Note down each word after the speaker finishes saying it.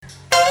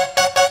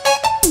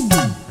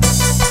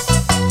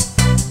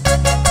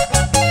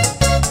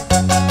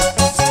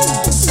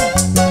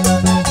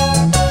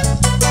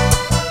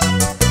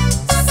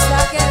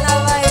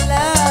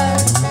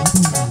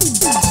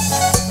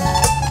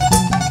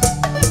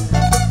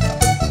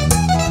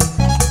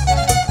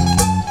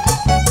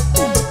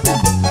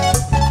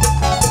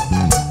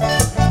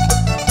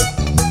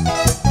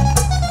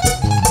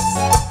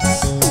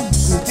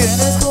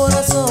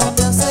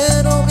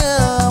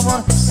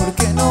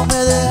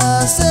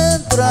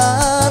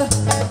entrar.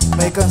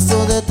 Me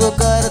canso de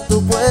tocar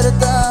tu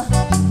puerta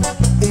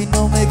y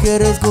no me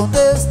quieres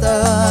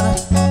contestar.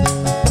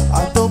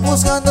 Ando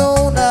buscando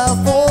una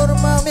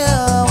forma, mi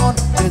amor,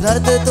 de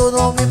darte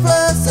todo mi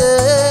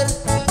placer.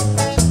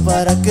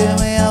 Para que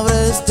me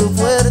abres tu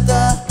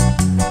puerta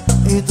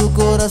y tu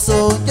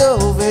corazón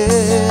yo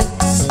ver.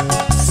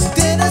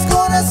 Tienes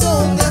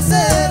corazón de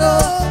acero,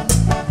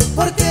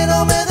 ¿por qué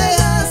no me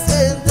dejas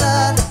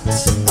entrar?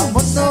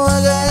 Amor, no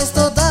haga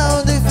esto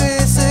tan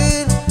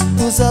difícil,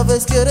 tú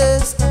sabes que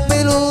eres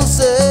mi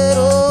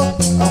lucero.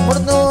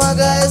 Amor, no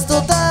haga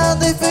esto tan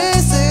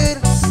difícil,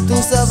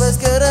 tú sabes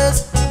que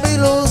eres mi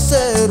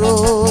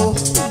lucero.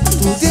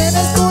 Tú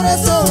tienes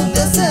corazón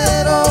de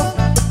acero,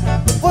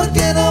 ¿por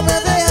qué no me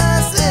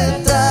dejas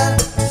entrar?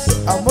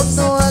 Amor,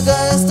 no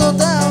haga esto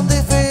tan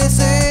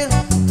difícil,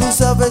 tú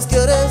sabes que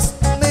eres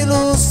mi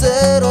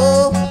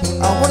lucero.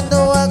 Amor,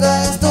 no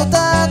haga esto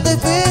tan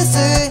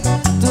difícil,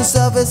 tú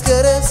sabes que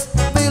eres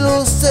mi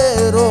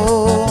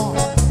lucero.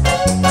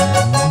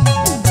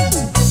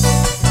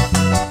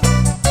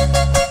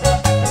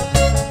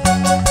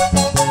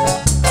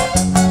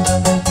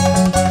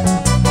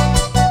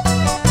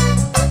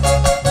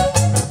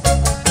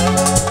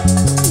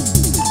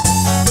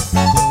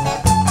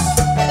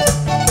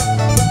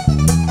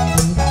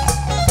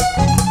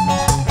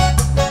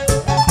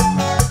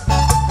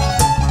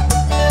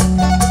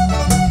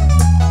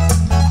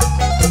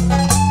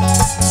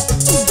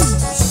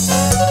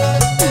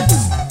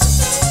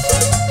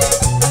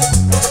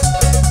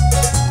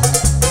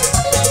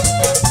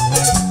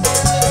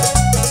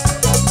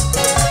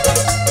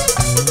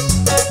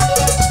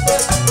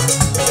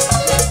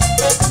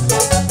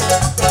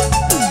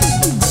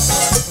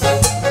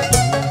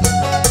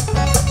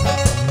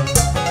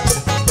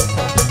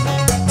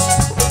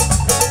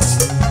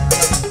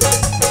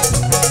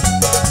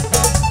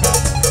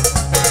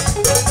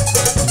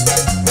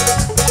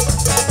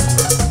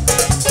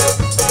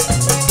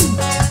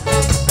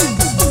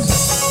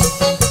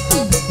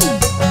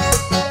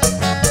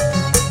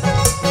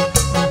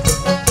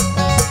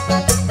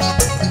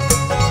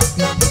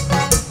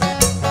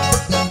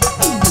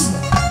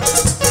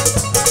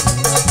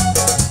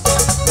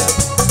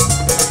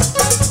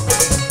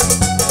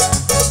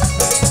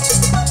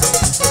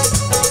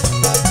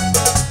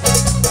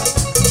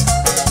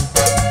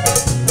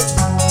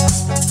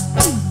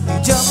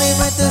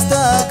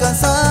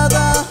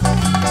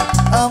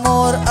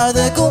 Amor, ha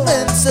de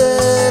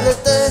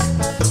convencerte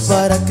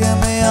para que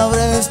me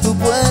abres tu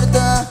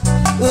puerta,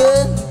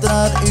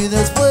 entrar y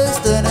después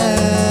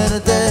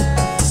tenerte.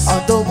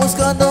 Ando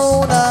buscando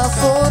una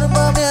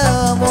forma, mi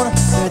amor,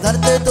 de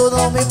darte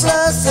todo mi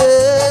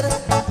placer.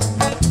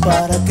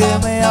 Para que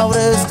me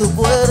abres tu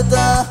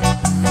puerta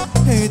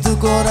y tu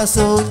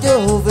corazón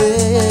yo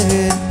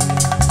ver.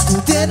 Tú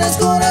tienes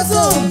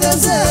corazón de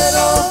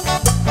acero,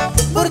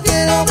 ¿por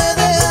qué no me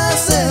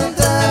dejas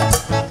entrar?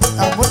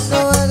 Amor,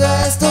 no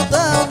haga esto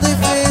tan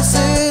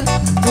difícil,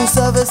 tú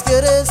sabes que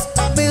eres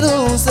mi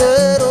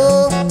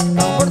lucero.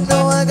 Amor,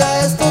 no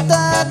haga esto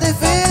tan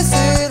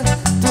difícil,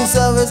 tú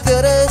sabes que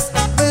eres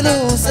mi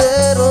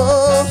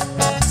lucero.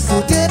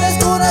 Tú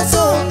tienes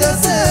corazón de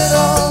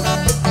acero,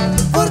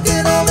 ¿por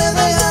qué no me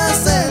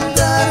dejas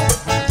entrar?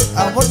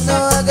 Amor,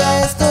 no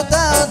haga esto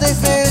tan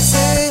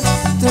difícil,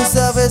 tú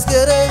sabes que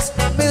eres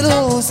mi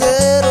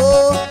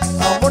lucero.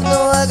 Amor,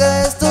 no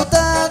haga esto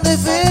tan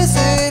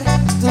difícil,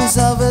 tú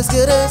sabes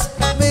que eres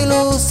mi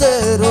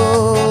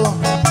lucero.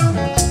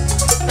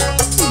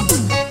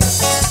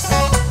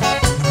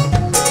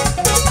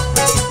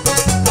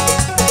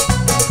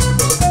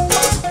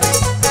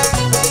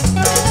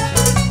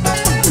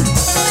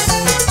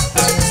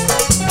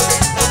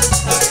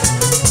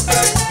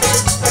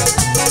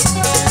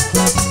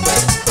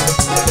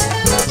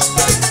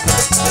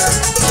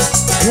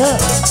 Yeah,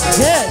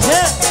 yeah,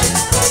 yeah.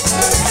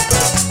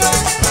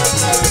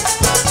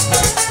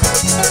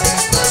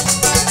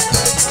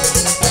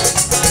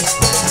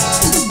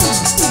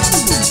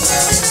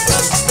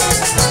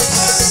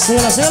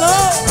 Síguelo, síguelo.